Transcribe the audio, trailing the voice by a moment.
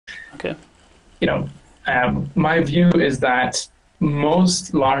Okay. You know, my view is that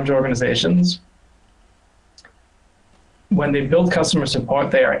most large organizations, when they build customer support,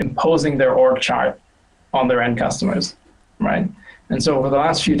 they are imposing their org chart on their end customers, right? And so over the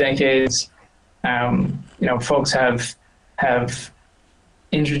last few decades, folks have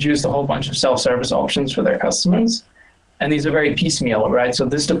introduced a whole bunch of self-service options for their customers, and these are very piecemeal, right? So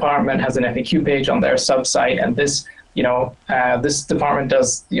this department has an FAQ page on their subsite, and this department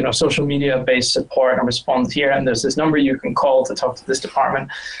does social media-based support and responds here, and there's this number you can call to talk to this department,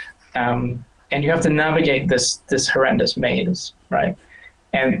 and you have to navigate this horrendous maze, right?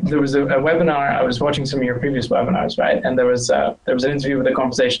 And there was a webinar. I was watching some of your previous webinars, right? And there was an interview with a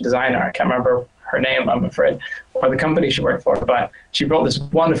conversation designer. I can't remember her name, I'm afraid, or the company she worked for, but she brought this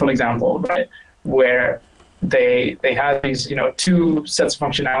wonderful example, right, where they had these two sets of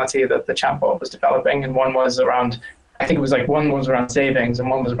functionality that the chatbot was developing, and one was around, I think it was like one was around savings and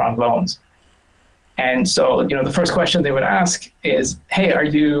one was around loans. And so the first question they would ask is, hey, are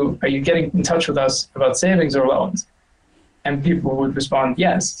you getting in touch with us about savings or loans? And people would respond,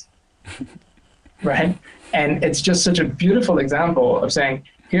 yes, right? And it's just such a beautiful example of saying,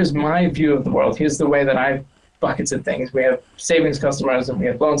 here's my view of the world. Here's the way that I bucketed things. We have savings customers and we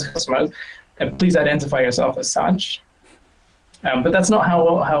have loans customers, and please identify yourself as such. But that's not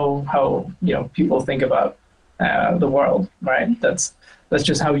how people think about the world, right? That's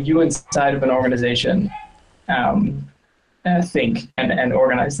just how you inside of an organization think and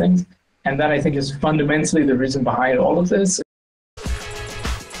organize things. And that, I think, is fundamentally the reason behind all of this.